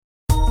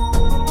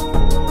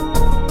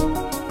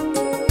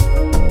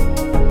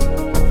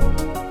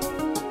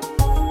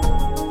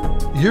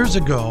Years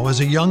ago, as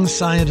a young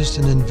scientist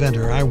and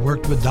inventor, I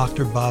worked with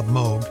Dr. Bob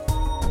Moog,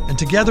 and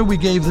together we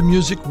gave the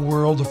music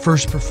world the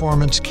first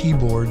performance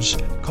keyboards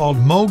called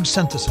Moog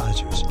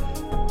synthesizers.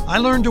 I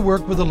learned to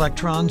work with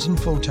electrons and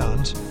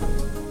photons,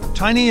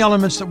 tiny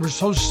elements that were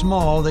so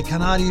small they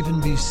cannot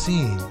even be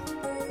seen.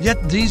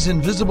 Yet these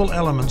invisible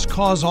elements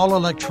cause all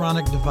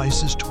electronic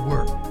devices to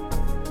work.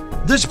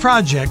 This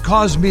project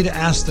caused me to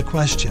ask the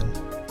question,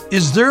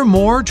 is there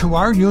more to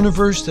our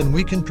universe than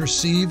we can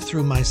perceive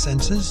through my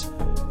senses?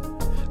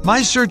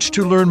 My search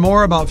to learn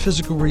more about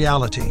physical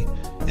reality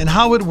and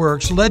how it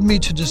works led me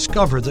to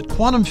discover that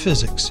quantum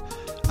physics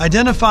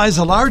identifies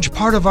a large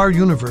part of our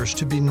universe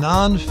to be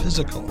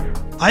non-physical.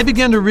 I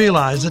began to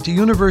realize that the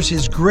universe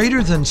is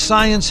greater than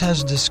science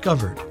has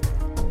discovered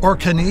or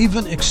can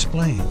even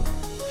explain.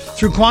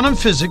 Through quantum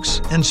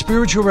physics and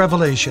spiritual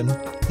revelation,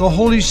 the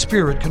Holy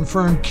Spirit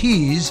confirmed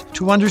keys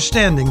to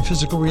understanding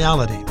physical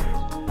reality.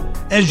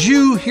 As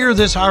you hear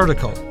this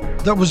article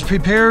that was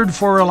prepared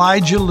for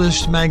Elijah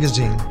List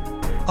magazine,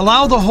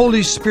 allow the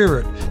Holy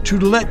Spirit to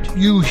let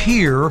you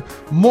hear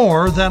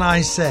more than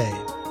I say.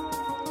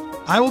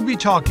 I will be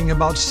talking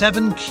about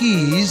 7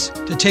 keys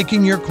to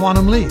taking your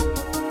quantum leap.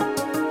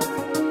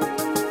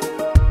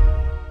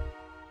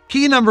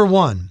 Key number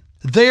 1,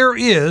 there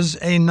is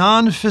a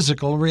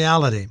non-physical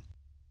reality.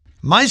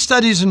 My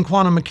studies in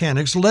quantum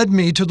mechanics led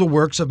me to the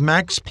works of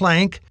Max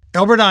Planck,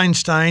 Albert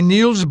Einstein,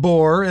 Niels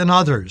Bohr, and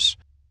others.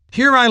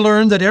 Here I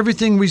learned that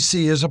everything we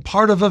see is a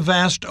part of a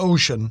vast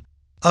ocean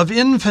of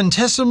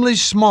infinitesimally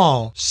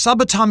small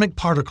subatomic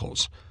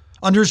particles.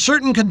 Under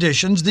certain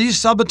conditions, these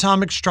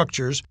subatomic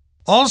structures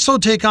also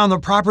take on the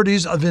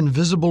properties of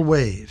invisible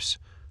waves.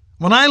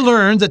 When I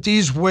learned that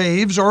these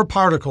waves or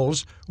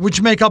particles,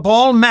 which make up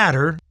all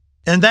matter,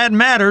 and that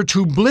matter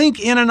to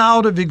blink in and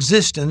out of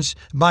existence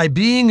by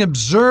being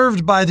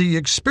observed by the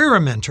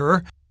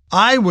experimenter,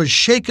 I was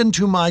shaken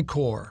to my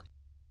core.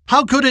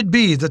 How could it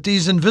be that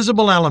these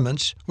invisible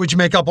elements, which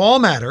make up all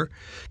matter,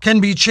 can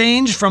be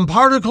changed from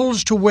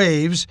particles to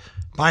waves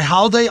by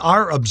how they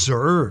are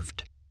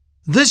observed?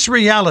 This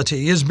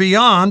reality is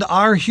beyond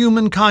our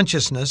human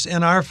consciousness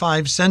and our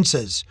 5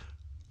 senses.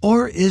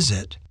 Or is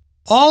it?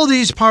 All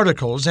these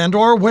particles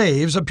and/or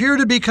waves appear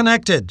to be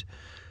connected.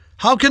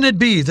 How can it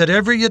be that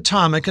every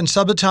atomic and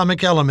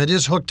subatomic element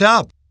is hooked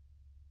up?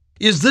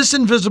 Is this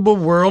invisible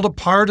world a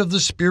part of the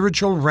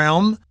spiritual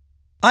realm?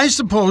 I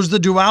suppose the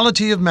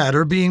duality of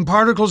matter being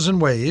particles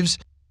and waves,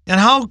 and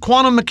how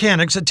quantum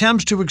mechanics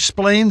attempts to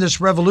explain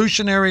this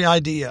revolutionary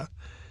idea.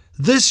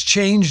 This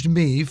changed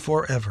me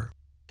forever.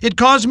 It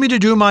caused me to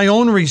do my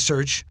own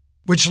research,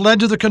 which led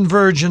to the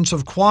convergence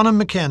of quantum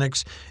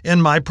mechanics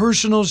and my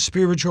personal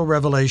spiritual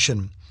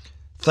revelation.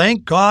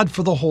 Thank God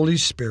for the Holy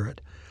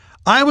Spirit.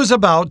 I was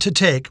about to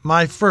take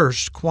my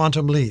first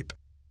quantum leap.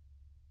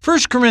 1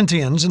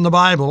 Corinthians in the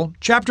Bible,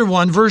 chapter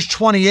 1, verse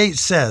 28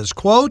 says,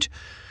 quote,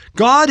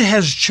 God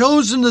has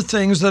chosen the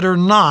things that are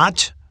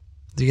not,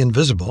 the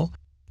invisible,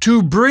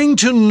 to bring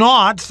to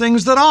naught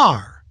things that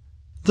are,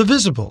 the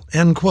visible,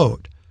 end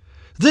quote.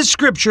 This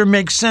scripture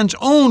makes sense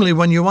only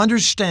when you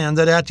understand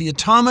that at the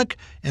atomic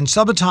and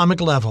subatomic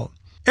level,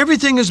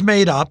 everything is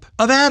made up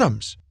of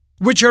atoms,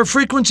 which are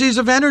frequencies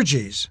of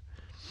energies.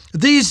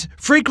 These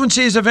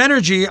frequencies of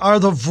energy are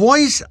the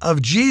voice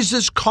of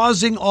Jesus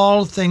causing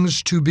all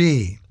things to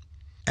be.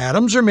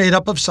 Atoms are made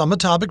up of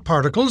subatomic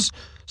particles.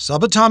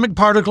 Subatomic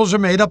particles are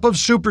made up of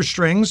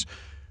superstrings,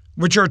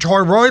 which are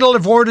toroidal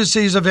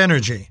vortices of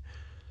energy.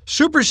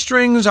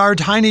 Superstrings are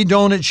tiny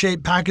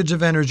donut-shaped packages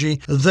of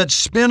energy that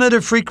spin at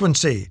a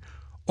frequency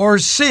or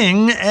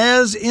sing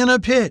as in a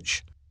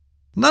pitch.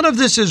 None of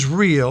this is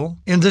real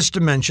in this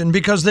dimension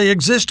because they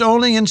exist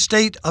only in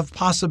state of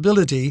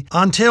possibility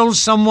until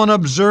someone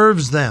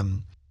observes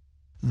them.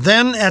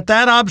 Then, at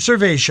that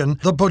observation,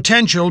 the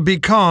potential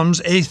becomes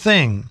a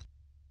thing,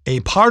 a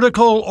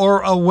particle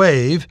or a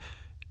wave,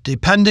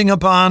 depending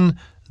upon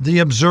the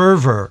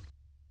observer.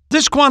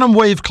 This quantum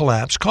wave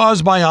collapse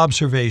caused by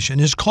observation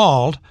is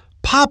called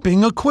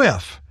popping a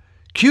quiff,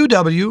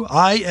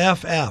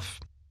 QWIFF.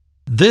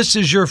 This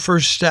is your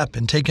first step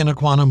in taking a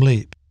quantum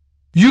leap.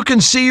 You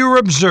can see or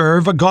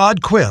observe a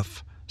God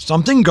quiff,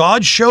 something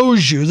God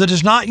shows you that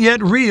is not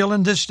yet real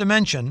in this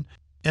dimension,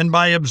 and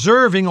by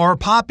observing or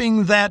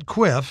popping that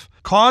quiff,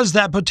 cause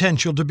that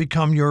potential to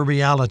become your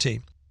reality.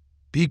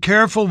 Be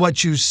careful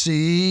what you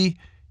see,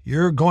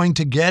 you're going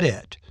to get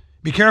it.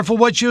 Be careful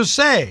what you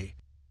say,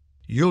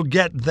 you'll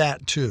get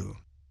that too.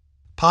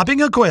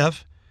 Popping a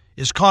quiff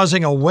is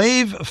causing a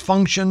wave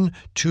function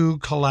to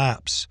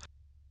collapse.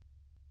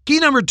 Key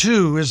number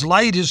 2 is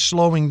light is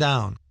slowing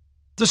down.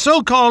 The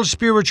so-called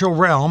spiritual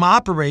realm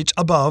operates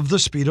above the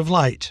speed of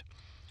light.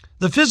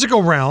 The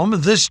physical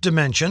realm, this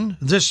dimension,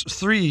 this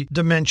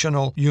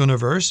 3-dimensional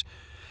universe,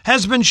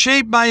 has been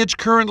shaped by its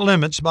current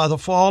limits by the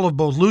fall of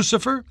both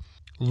Lucifer,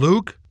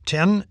 Luke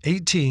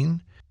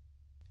 10:18,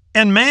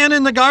 and man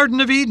in the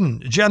Garden of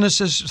Eden,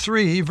 Genesis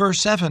 3,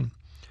 verse 7.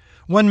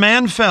 When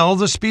man fell,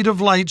 the speed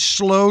of light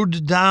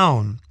slowed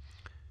down.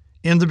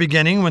 In the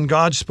beginning, when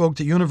God spoke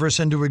the universe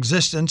into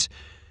existence,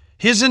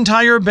 His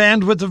entire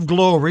bandwidth of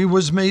glory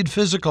was made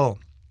physical.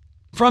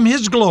 From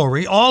His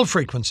glory, all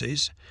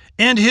frequencies,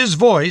 and His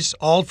voice,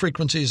 all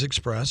frequencies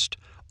expressed,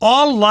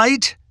 all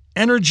light,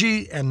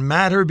 energy, and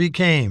matter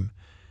became.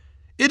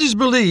 It is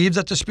believed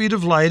that the speed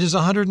of light is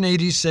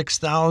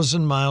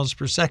 186,000 miles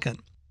per second.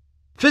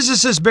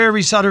 Physicist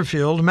Barry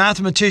Sutterfield,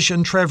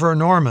 mathematician Trevor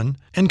Norman,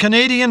 and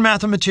Canadian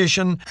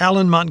mathematician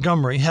Alan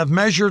Montgomery have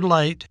measured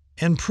light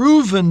and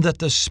proven that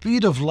the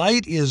speed of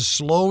light is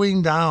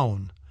slowing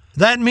down.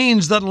 That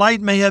means that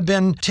light may have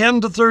been 10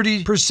 to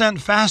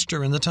 30%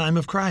 faster in the time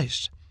of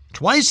Christ,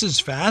 twice as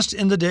fast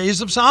in the days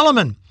of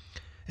Solomon,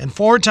 and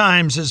 4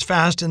 times as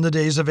fast in the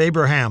days of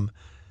Abraham.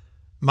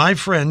 My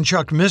friend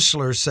Chuck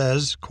Missler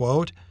says,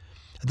 quote,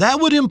 "That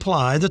would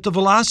imply that the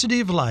velocity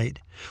of light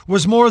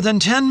was more than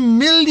 10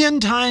 million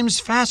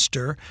times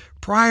faster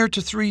prior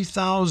to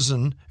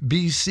 3000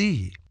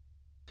 BC.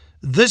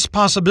 This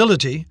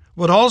possibility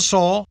would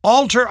also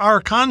alter our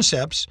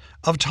concepts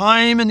of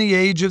time and the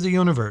age of the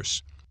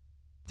universe.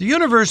 The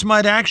universe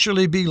might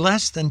actually be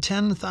less than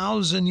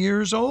 10,000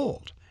 years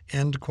old."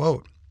 End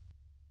quote.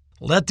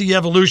 Let the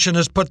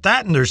evolutionists put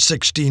that in their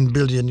 16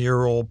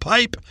 billion-year-old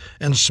pipe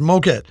and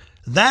smoke it.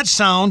 That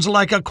sounds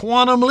like a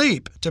quantum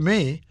leap to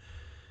me.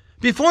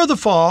 Before the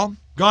fall,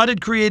 God had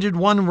created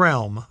one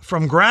realm,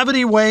 from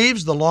gravity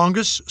waves, the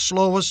longest,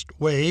 slowest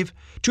wave,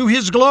 to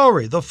His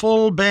glory, the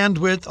full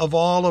bandwidth of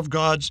all of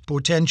God's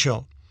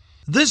potential.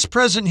 This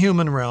present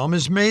human realm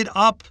is made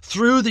up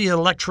through the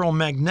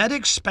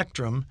electromagnetic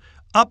spectrum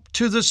up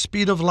to the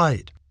speed of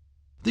light.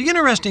 The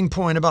interesting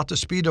point about the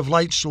speed of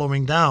light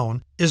slowing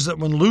down is that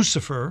when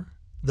Lucifer,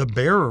 the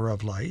bearer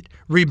of light,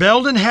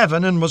 rebelled in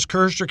heaven and was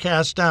cursed or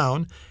cast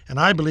down, and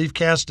I believe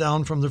cast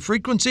down from the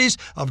frequencies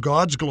of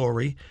God's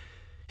glory,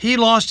 he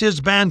lost his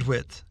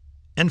bandwidth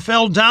and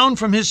fell down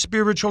from his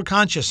spiritual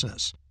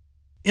consciousness.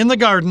 In the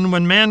garden,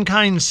 when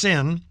mankind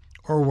sinned,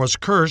 or was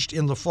cursed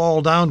in the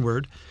fall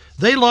downward,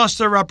 they lost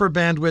their upper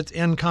bandwidth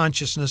in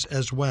consciousness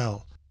as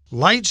well.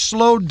 Light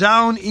slowed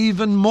down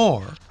even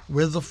more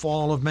with the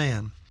fall of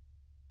man.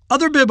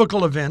 Other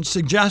biblical events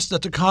suggest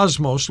that the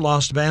cosmos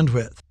lost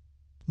bandwidth.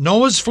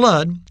 Noah's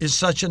flood is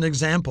such an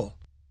example.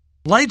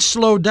 Light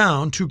slowed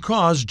down to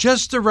cause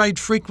just the right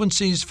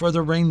frequencies for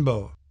the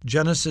rainbow.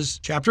 Genesis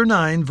chapter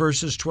 9,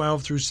 verses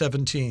 12 through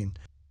 17.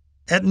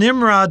 At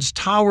Nimrod's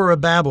Tower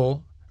of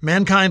Babel,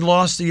 mankind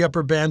lost the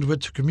upper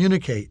bandwidth to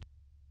communicate.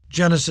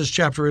 Genesis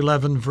chapter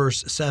 11,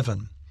 verse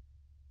 7.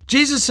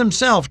 Jesus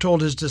Himself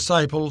told His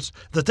disciples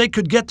that they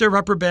could get their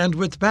upper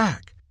bandwidth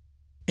back.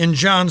 In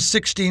John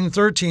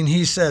 16:13,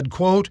 He said,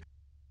 quote,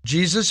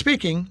 Jesus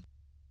speaking,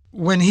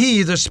 "When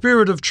He, the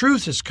Spirit of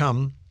truth, is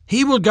come,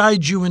 He will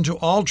guide you into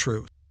all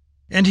truth,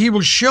 and He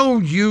will show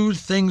you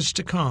things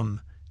to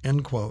come."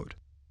 End quote.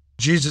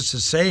 Jesus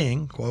is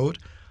saying, quote,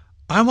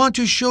 "I want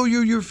to show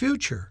you your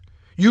future.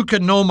 You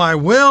can know my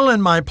will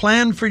and my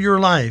plan for your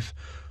life,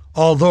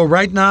 although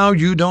right now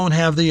you don't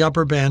have the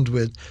upper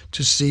bandwidth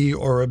to see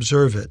or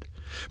observe it.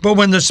 But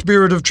when the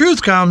Spirit of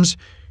truth comes,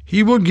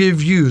 He will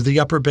give you the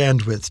upper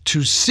bandwidth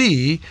to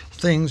see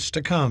things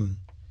to come."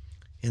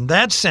 In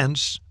that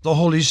sense, the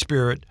Holy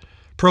Spirit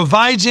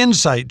provides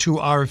insight to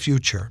our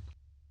future.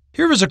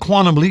 Here is a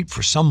quantum leap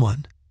for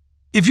someone.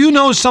 If you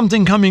know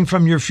something coming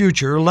from your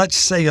future, let's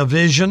say a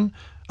vision,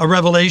 a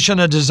revelation,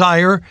 a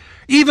desire,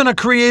 even a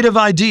creative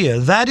idea,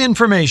 that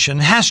information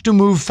has to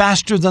move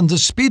faster than the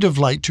speed of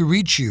light to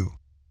reach you.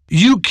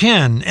 You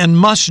can and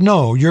must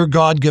know your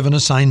God-given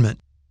assignment.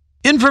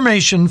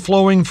 Information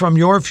flowing from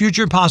your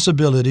future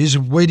possibilities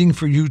waiting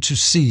for you to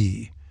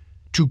see,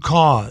 to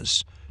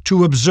cause,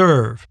 to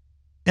observe,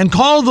 and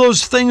call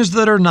those things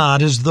that are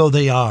not as though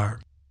they are.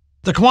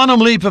 The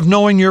quantum leap of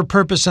knowing your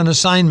purpose and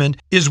assignment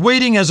is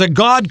waiting as a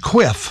God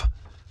quiff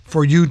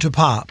for you to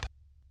pop.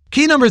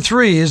 Key number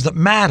 3 is that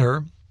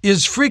matter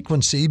is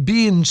frequency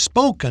being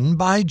spoken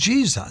by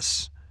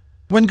Jesus.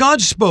 When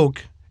God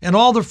spoke and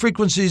all the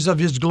frequencies of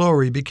His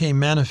glory became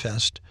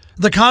manifest,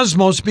 the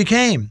cosmos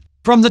became.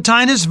 From the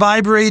tiniest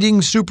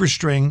vibrating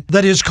superstring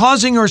that is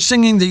causing or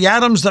singing the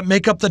atoms that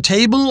make up the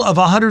table of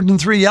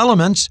 103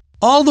 elements,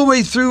 all the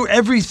way through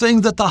everything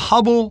that the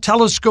Hubble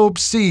telescope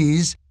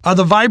sees are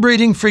the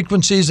vibrating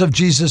frequencies of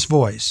Jesus'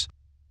 voice.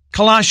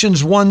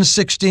 Colossians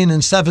 1:16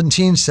 and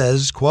 17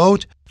 says,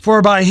 quote,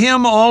 "For by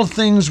Him all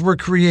things were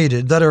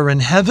created that are in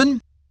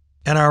heaven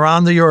and are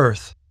on the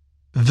earth,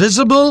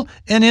 visible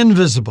and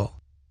invisible.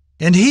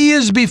 And He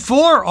is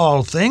before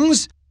all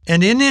things,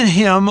 and in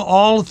Him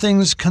all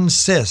things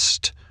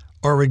consist,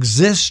 or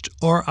exist,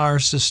 or are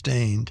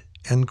sustained."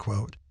 End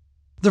quote.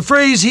 The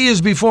phrase "He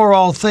is before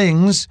all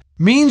things"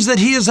 means that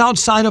He is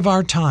outside of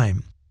our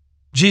time.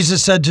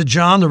 Jesus said to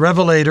John the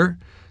Revelator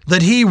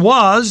that He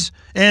was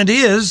and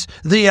is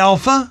the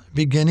Alpha,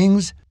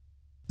 beginnings,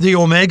 the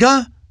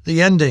Omega,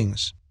 the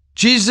endings.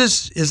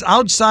 Jesus is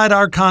outside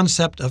our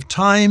concept of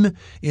time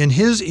in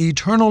His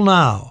eternal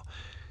now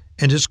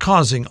and is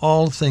causing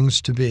all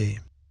things to be.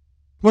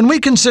 When we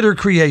consider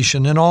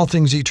creation and all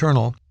things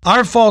eternal,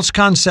 our false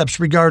concepts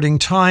regarding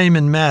time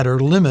and matter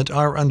limit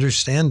our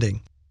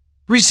understanding.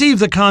 Receive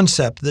the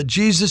concept that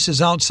Jesus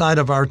is outside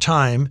of our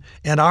time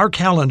and our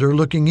calendar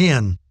looking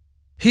in.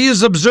 He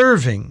is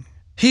observing.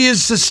 He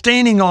is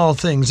sustaining all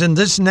things in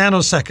this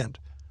nanosecond,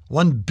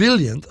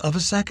 1/1000th of a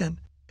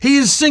second. He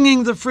is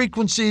singing the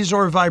frequencies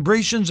or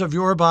vibrations of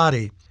your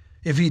body.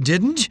 If he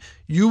didn't,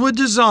 you would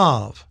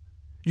dissolve.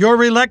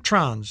 Your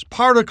electrons,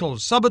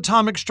 particles,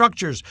 subatomic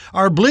structures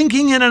are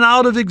blinking in and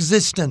out of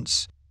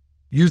existence.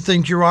 You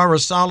think you are a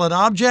solid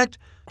object?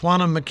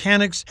 Quantum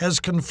mechanics has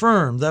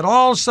confirmed that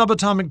all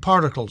subatomic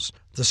particles,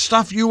 the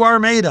stuff you are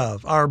made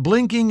of, are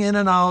blinking in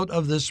and out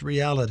of this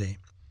reality.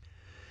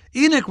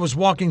 Enoch was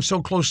walking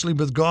so closely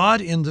with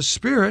God in the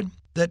Spirit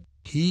that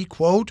he,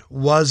 quote,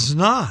 was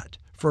not,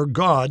 for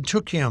God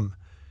took him.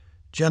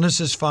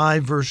 Genesis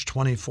 5, verse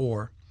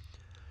 24.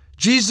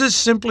 Jesus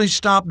simply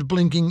stopped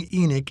blinking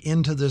Enoch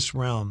into this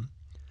realm.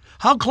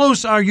 How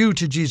close are you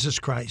to Jesus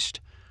Christ?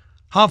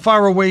 How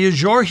far away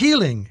is your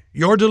healing,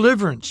 your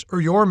deliverance,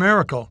 or your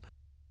miracle?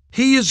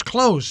 He is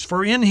close,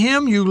 for in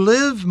him you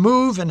live,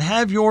 move, and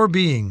have your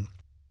being.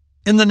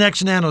 In the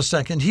next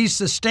nanosecond, he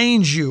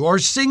sustains you or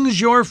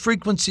sings your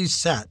frequency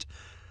set.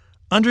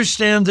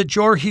 Understand that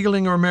your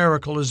healing or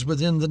miracle is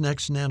within the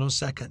next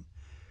nanosecond.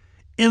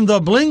 In the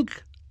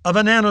blink of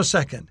a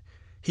nanosecond,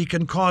 he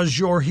can cause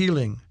your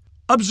healing.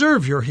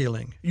 Observe your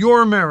healing,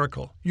 your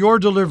miracle, your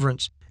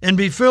deliverance, and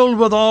be filled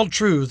with all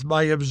truth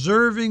by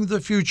observing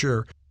the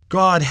future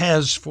God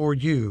has for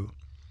you.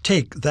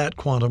 Take that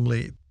quantum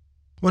leap.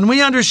 When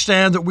we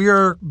understand that we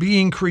are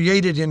being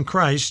created in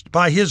Christ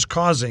by his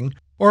causing,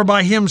 or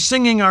by him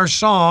singing our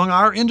song,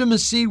 our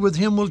intimacy with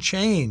him will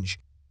change.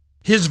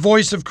 His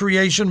voice of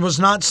creation was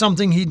not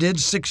something he did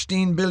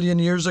 16 billion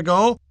years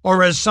ago,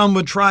 or as some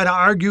would try to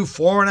argue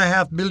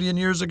 4.5 billion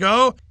years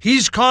ago.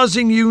 He's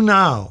causing you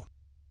now,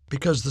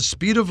 because the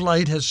speed of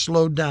light has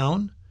slowed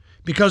down,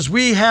 because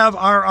we have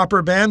our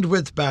upper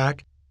bandwidth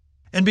back,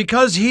 and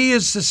because he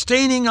is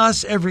sustaining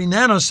us every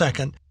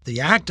nanosecond. The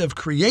act of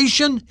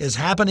creation is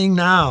happening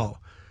now.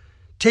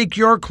 Take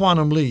your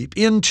quantum leap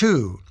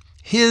into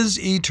his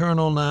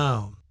eternal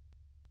now.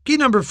 Key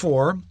number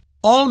 4,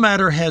 all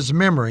matter has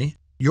memory.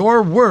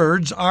 Your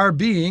words are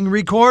being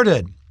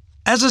recorded.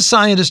 As a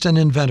scientist and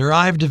inventor,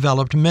 I've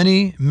developed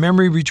many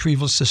memory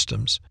retrieval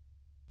systems.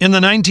 In the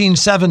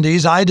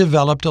 1970s, I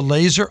developed a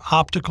laser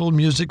optical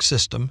music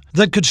system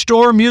that could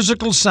store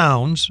musical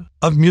sounds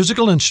of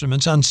musical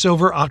instruments on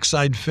silver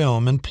oxide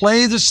film and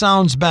play the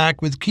sounds back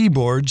with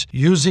keyboards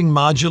using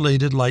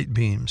modulated light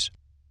beams.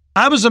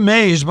 I was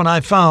amazed when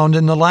I found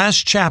in the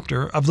last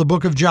chapter of the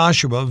book of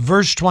Joshua,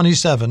 verse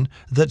 27,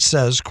 that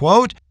says,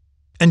 quote,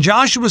 "And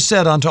Joshua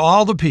said unto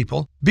all the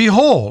people,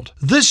 Behold,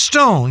 this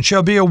stone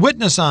shall be a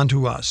witness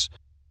unto us,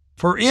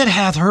 for it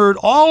hath heard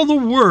all the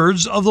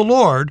words of the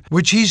Lord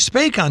which he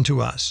spake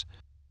unto us.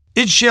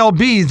 It shall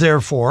be,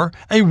 therefore,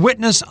 a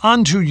witness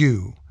unto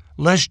you,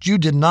 lest you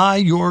deny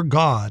your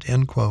God."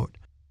 End quote.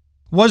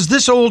 Was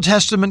this Old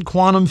Testament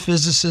quantum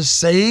physicist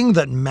saying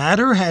that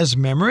matter has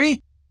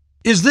memory?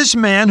 Is this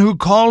man who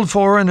called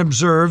for and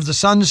observed the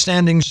sun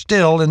standing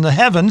still in the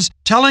heavens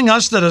telling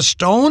us that a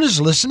stone is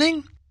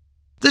listening?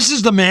 This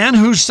is the man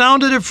who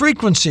sounded a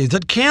frequency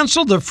that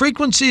canceled the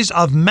frequencies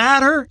of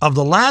matter, of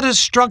the lattice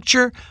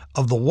structure,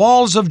 of the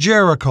walls of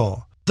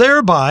Jericho,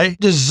 thereby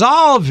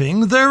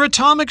dissolving their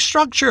atomic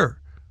structure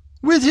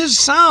with his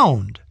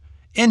sound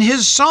and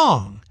his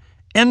song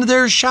and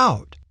their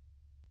shout.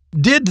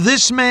 Did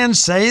this man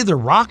say the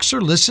rocks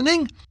are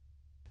listening?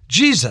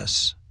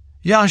 Jesus,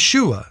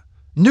 Yeshua,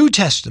 New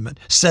Testament,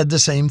 said the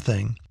same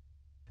thing.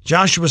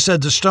 Joshua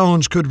said the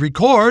stones could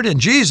record, and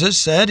Jesus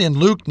said in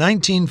Luke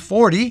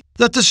 19:40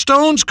 that the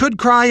stones could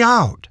cry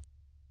out.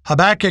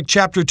 Habakkuk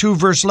chapter 2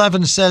 verse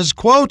 11 says,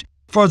 quote,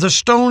 "For the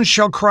stone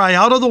shall cry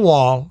out of the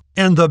wall,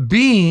 and the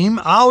beam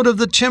out of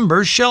the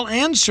timber shall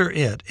answer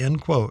it." End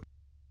quote.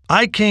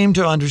 I came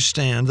to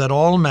understand that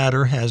all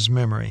matter has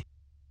memory.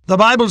 The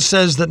Bible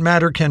says that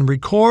matter can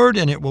record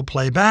and it will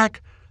play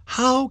back.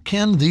 How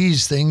can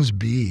these things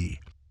be?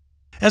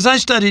 As I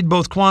studied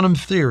both quantum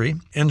theory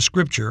and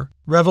Scripture,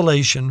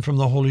 revelation from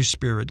the Holy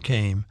Spirit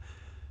came.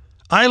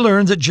 I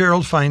learned that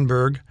Gerald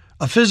Feinberg,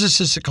 a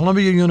physicist at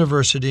Columbia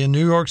University in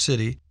New York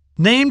City,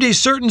 named a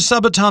certain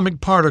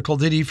subatomic particle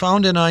that he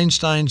found in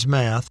Einstein's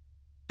math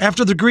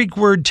after the Greek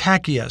word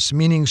tachys,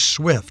 meaning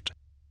swift.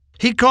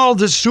 He called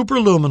this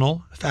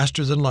superluminal,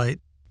 faster than light,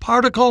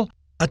 particle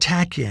a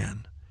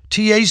tachyon,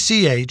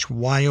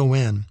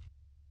 T-A-C-H-Y-O-N.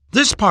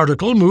 This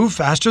particle moved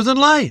faster than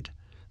light.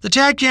 The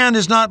tachyon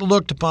is not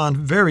looked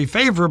upon very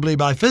favorably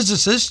by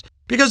physicists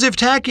because if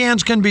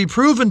tachyons can be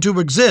proven to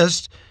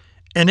exist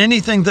and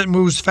anything that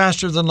moves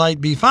faster than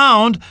light be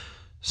found,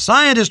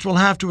 scientists will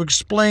have to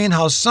explain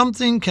how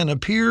something can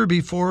appear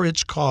before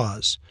its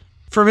cause.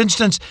 For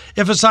instance,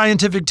 if a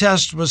scientific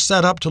test was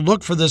set up to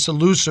look for this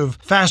elusive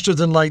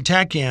faster-than-light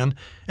tachyon,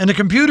 and a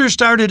computer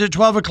started at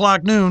 12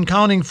 o'clock noon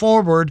counting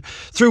forward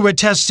through a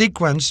test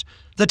sequence,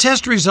 the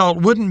test result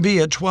wouldn't be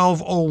at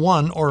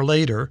 12:01 or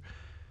later.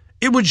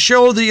 It would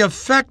show the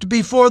effect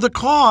before the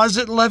cause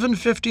at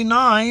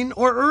 11:59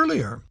 or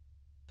earlier.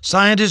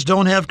 Scientists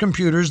don't have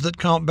computers that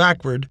count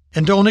backward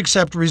and don't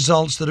accept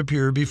results that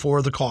appear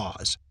before the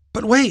cause.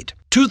 But wait,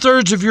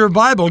 2/3 of your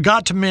Bible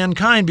got to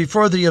mankind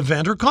before the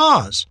event or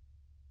cause.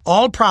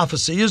 All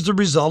prophecy is the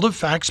result of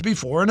facts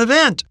before an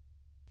event.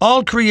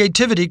 All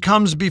creativity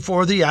comes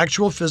before the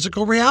actual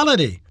physical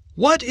reality.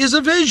 What is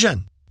a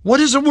vision? What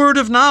is a word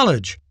of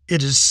knowledge?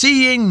 It is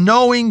seeing,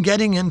 knowing,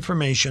 getting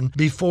information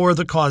before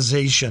the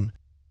causation.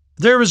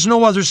 There is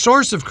no other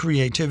source of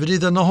creativity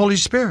than the Holy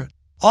Spirit.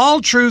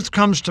 All truth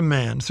comes to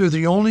man through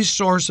the only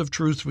source of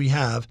truth we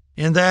have,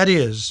 and that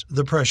is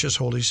the precious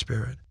Holy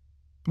Spirit.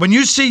 When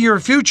you see your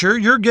future,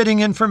 you're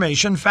getting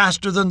information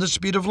faster than the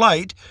speed of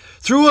light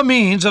through a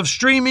means of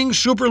streaming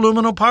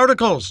superluminal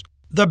particles.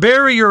 The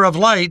barrier of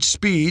light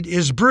speed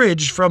is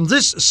bridged from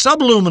this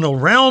subluminal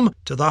realm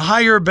to the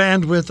higher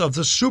bandwidth of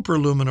the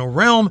superluminal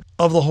realm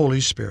of the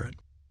Holy Spirit.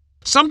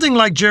 Something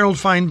like Gerald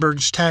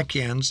Feinberg's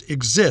tachyons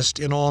exist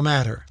in all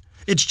matter.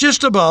 It's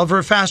just above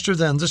or faster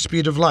than the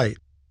speed of light.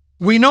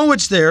 We know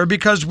it's there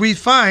because we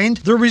find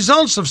the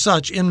results of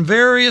such in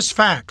various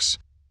facts,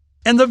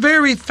 and the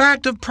very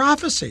fact of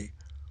prophecy,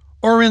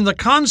 or in the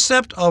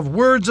concept of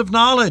words of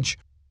knowledge,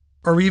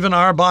 or even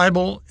our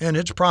Bible and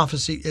its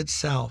prophecy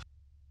itself.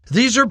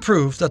 These are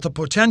proof that the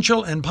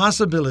potential and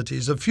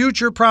possibilities of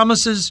future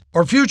promises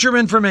or future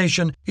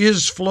information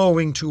is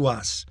flowing to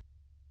us.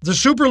 The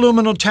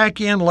superluminal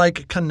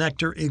tachyon-like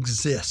connector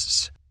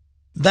exists.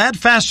 That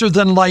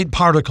faster-than-light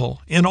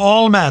particle in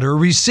all matter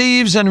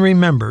receives and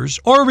remembers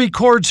or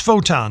records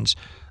photons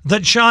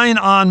that shine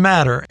on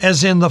matter,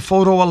 as in the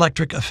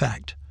photoelectric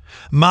effect.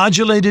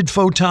 Modulated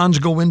photons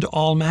go into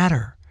all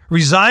matter,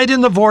 reside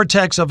in the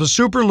vortex of a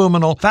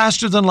superluminal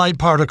faster-than-light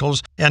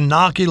particles, and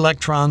knock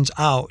electrons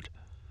out.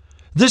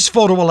 This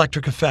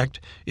photoelectric effect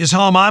is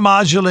how my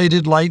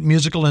modulated light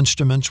musical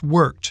instruments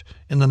worked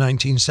in the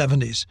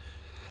 1970s.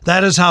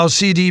 That is how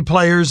CD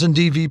players and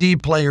DVD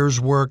players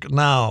work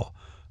now.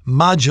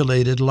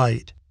 Modulated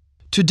light.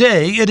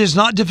 Today, it is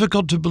not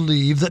difficult to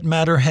believe that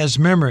matter has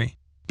memory,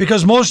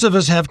 because most of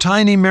us have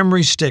tiny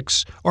memory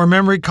sticks or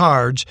memory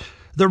cards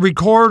that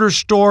record or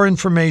store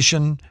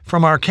information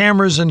from our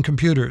cameras and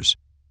computers.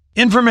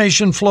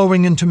 Information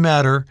flowing into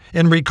matter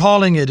and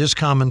recalling it is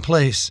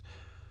commonplace.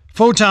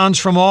 Photons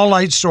from all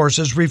light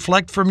sources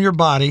reflect from your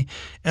body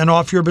and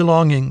off your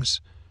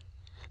belongings.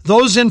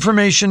 Those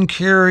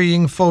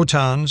information-carrying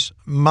photons,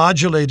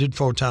 modulated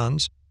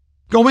photons,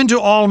 go into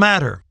all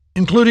matter,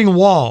 including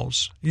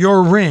walls,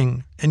 your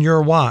ring, and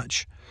your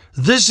watch.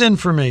 This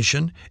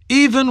information,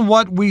 even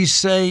what we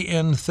say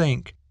and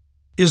think,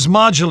 is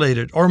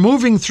modulated or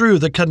moving through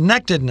the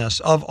connectedness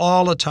of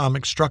all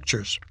atomic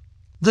structures.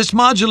 This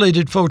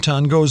modulated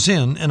photon goes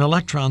in and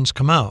electrons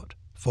come out.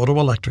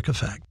 Photoelectric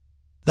effect.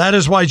 That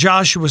is why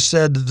Joshua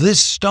said, "This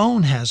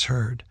stone has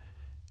heard,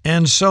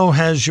 and so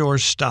has your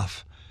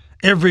stuff."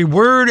 Every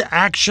word,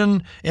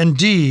 action, and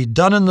deed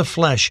done in the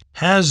flesh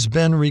has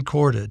been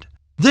recorded.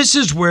 This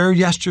is where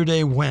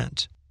yesterday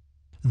went.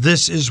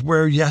 This is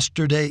where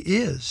yesterday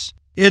is.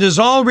 It is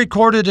all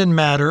recorded in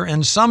matter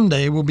and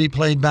someday will be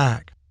played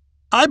back.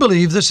 I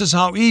believe this is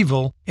how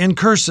evil and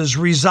curses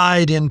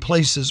reside in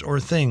places or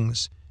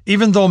things.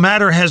 Even though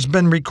matter has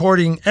been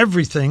recording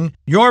everything,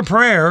 your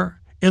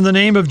prayer in the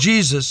name of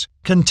Jesus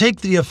can take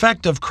the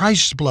effect of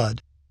Christ's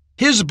blood,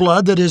 His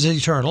blood that is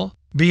eternal,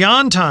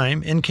 beyond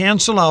time, and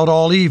cancel out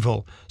all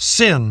evil,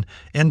 sin,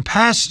 and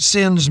past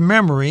sin's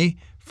memory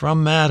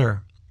from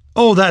matter.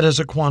 Oh, that is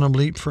a quantum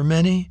leap for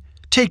many.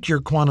 Take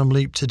your quantum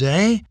leap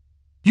today.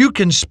 You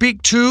can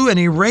speak to and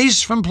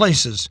erase from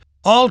places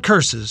all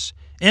curses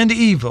and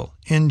evil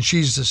in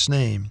Jesus'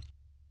 name.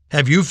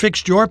 Have you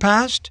fixed your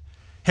past?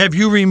 Have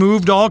you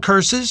removed all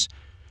curses?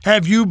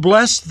 Have you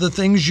blessed the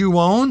things you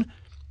own?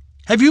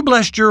 Have you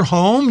blessed your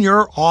home,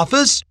 your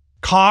office,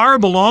 car,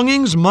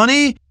 belongings,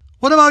 money?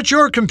 What about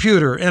your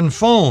computer and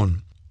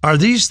phone? Are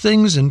these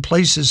things and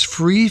places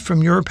free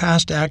from your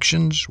past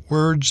actions,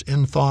 words,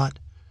 and thought?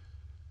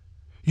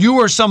 You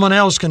or someone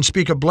else can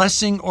speak a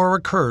blessing or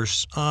a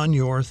curse on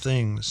your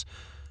things.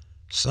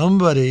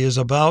 Somebody is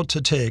about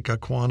to take a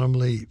quantum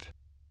leap.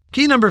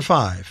 Key number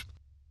 5.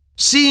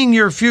 Seeing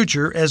your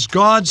future as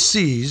God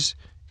sees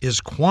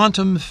is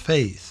quantum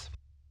faith.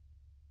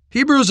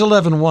 Hebrews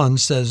 11:1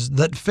 says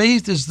that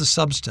faith is the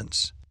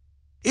substance.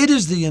 It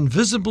is the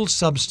invisible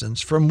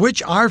substance from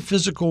which our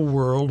physical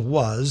world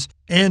was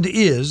and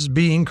is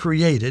being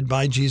created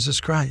by Jesus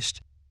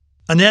Christ.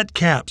 Annette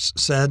Capps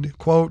said,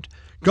 quote,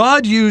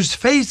 "God used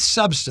faith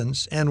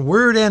substance and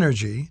word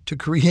energy to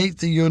create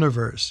the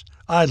universe."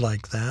 I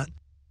like that.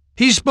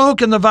 He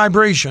spoke, and the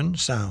vibration,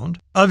 sound,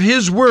 of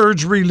His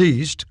words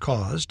released,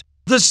 caused,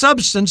 the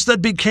substance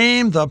that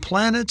became the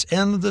planets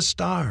and the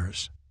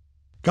stars.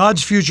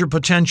 God's future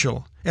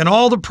potential and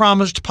all the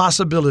promised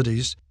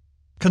possibilities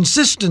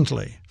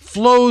consistently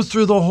flow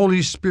through the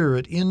Holy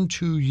Spirit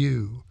into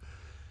you.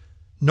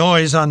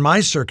 Noise on my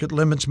circuit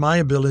limits my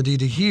ability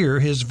to hear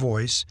His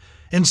voice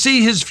and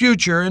see His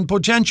future and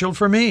potential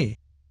for me.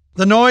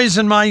 The noise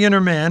in my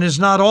inner man is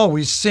not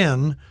always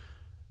sin,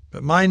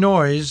 but my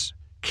noise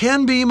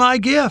can be my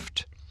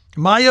gift.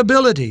 my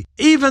ability,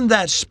 even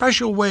that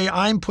special way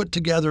I'm put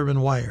together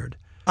and wired,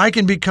 I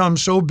can become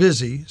so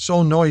busy,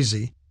 so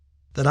noisy,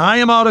 that I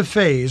am out of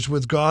phase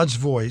with God's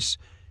voice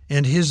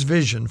and His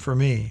vision for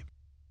me.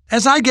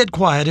 As I get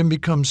quiet and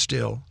become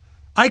still,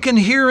 I can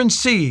hear and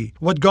see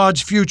what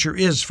God's future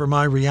is for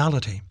my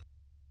reality.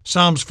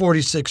 Psalms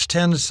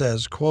 46:10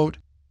 says, quote,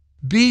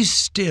 "Be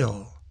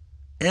still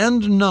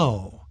and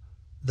know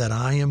that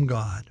I am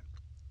God."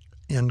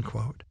 End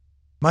quote.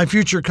 My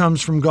future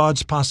comes from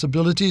God's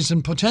possibilities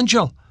and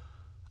potential.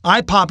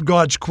 I pop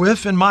God's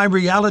quiff and my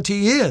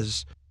reality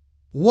is.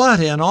 What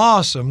an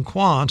awesome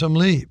quantum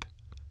leap.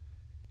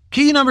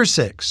 Key number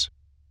 6,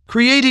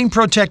 creating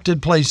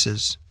protected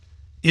places.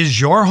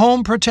 Is your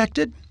home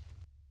protected?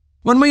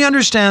 When we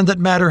understand that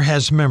matter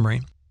has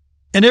memory,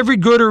 and every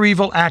good or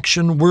evil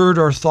action, word,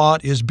 or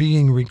thought is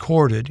being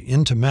recorded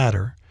into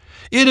matter,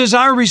 it is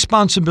our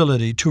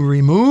responsibility to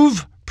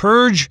remove,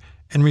 purge,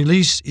 and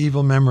release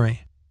evil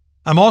memory.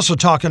 I'm also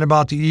talking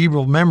about the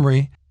evil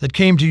memory that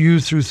came to you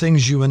through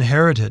things you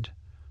inherited.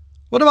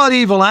 What about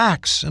evil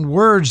acts and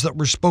words that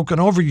were spoken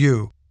over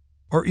you,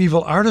 or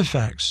evil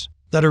artifacts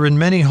that are in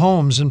many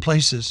homes and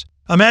places?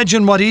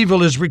 Imagine what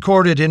evil is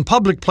recorded in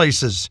public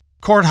places,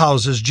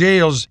 courthouses,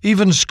 jails,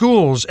 even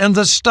schools, and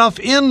the stuff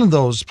in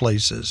those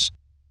places.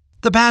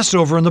 The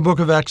Passover in the book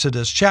of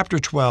Exodus, chapter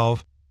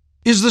 12,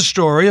 is the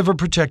story of a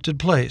protected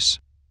place.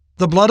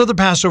 The blood of the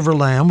Passover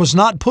lamb was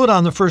not put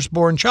on the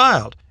firstborn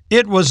child.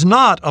 It was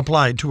not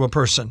applied to a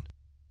person.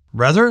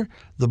 Rather,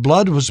 the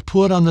blood was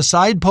put on the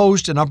side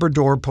post and upper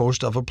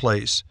doorpost of a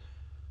place.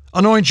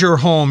 Anoint your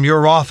home,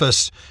 your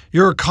office,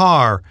 your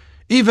car,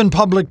 even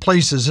public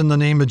places in the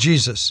name of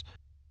Jesus.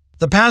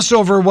 The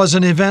Passover was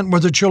an event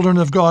where the children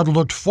of God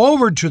looked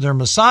forward to their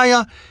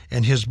Messiah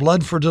and His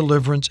blood for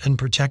deliverance and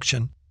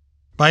protection.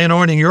 By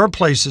anointing your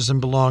places and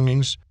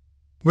belongings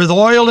with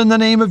oil in the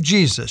name of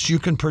Jesus, you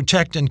can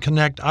protect and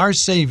connect our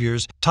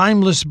Savior's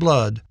timeless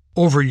blood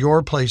over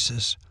your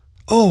places.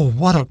 Oh,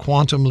 what a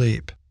quantum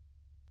leap.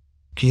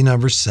 Key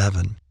number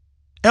 7,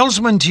 else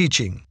when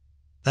teaching.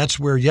 That's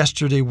where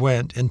yesterday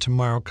went and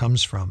tomorrow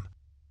comes from.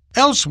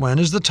 Else when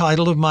is the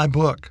title of my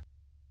book.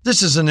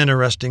 This is an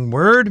interesting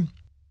word.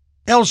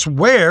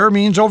 Elsewhere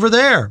means over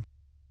there,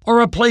 or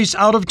a place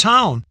out of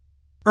town,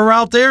 or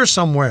out there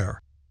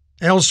somewhere.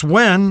 Else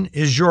when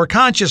is your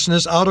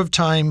consciousness out of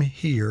time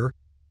here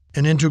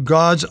and into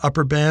God's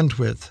upper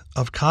bandwidth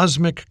of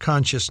cosmic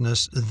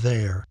consciousness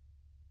there.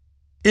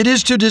 It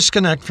is to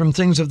disconnect from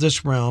things of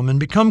this realm and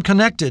become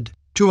connected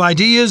to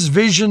ideas,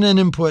 vision, and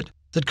input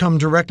that come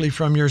directly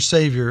from your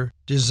Savior,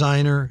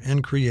 Designer,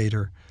 and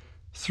Creator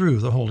through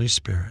the Holy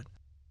Spirit.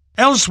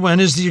 Else when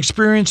is the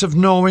experience of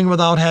knowing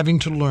without having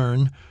to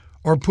learn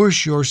or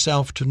push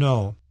yourself to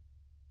know.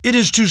 It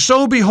is to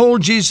so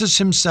behold Jesus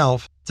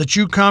Himself that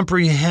you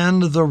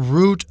comprehend the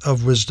root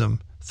of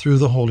wisdom through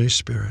the Holy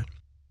Spirit.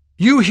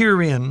 You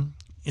herein,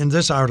 in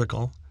this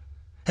article,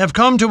 have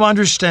come to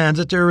understand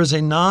that there is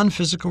a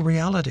non-physical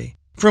reality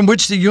from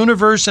which the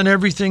universe and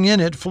everything in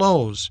it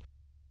flows.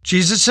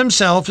 Jesus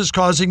Himself is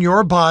causing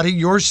your body,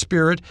 your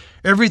spirit,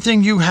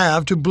 everything you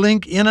have to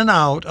blink in and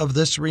out of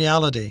this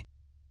reality.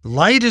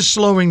 Light is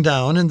slowing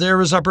down, and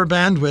there is upper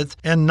bandwidth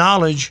and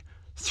knowledge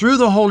through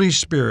the Holy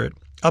Spirit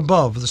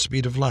above the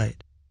speed of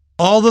light.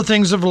 All the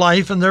things of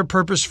life and their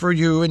purpose for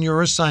you and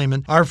your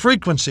assignment are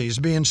frequencies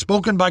being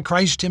spoken by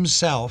Christ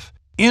Himself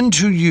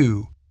into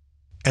you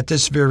at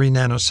this very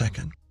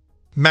nanosecond.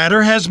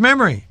 Matter has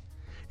memory,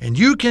 and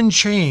you can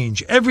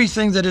change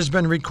everything that has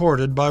been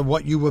recorded by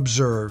what you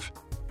observe,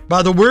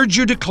 by the words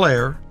you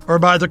declare, or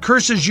by the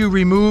curses you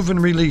remove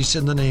and release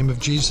in the name of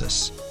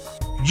Jesus.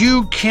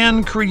 You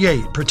can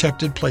create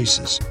protected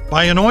places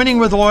by anointing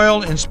with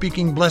oil and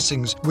speaking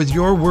blessings with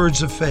your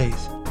words of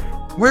faith.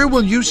 Where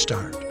will you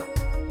start?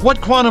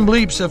 What quantum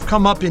leaps have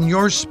come up in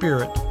your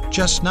spirit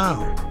just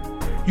now?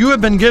 You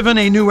have been given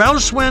a new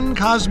elsewhen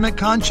cosmic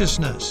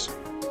consciousness.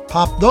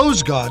 Pop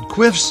those God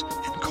quiffs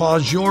and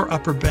cause your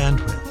upper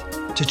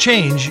bandwidth to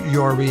change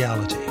your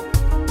reality.